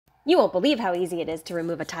You won't believe how easy it is to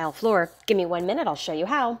remove a tile floor. Give me 1 minute, I'll show you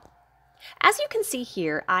how. As you can see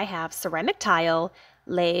here, I have ceramic tile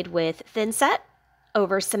laid with thin set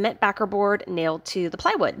over cement backerboard nailed to the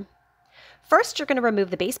plywood. First, you're going to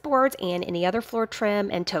remove the baseboards and any other floor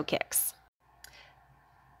trim and toe kicks.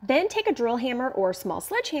 Then take a drill hammer or small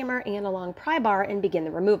sledgehammer and a long pry bar and begin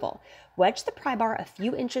the removal. Wedge the pry bar a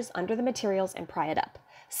few inches under the materials and pry it up.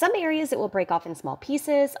 Some areas it will break off in small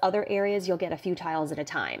pieces, other areas you'll get a few tiles at a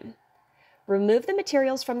time. Remove the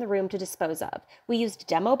materials from the room to dispose of. We used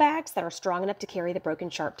demo bags that are strong enough to carry the broken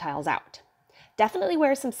sharp tiles out. Definitely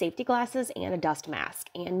wear some safety glasses and a dust mask,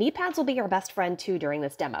 and knee pads will be your best friend too during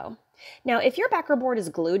this demo. Now, if your backerboard is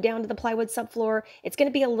glued down to the plywood subfloor, it's going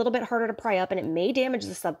to be a little bit harder to pry up and it may damage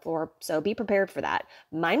the subfloor, so be prepared for that.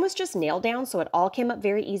 Mine was just nailed down, so it all came up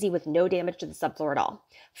very easy with no damage to the subfloor at all.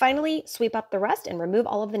 Finally, sweep up the rest and remove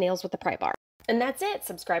all of the nails with the pry bar. And that's it.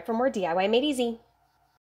 Subscribe for more DIY Made Easy.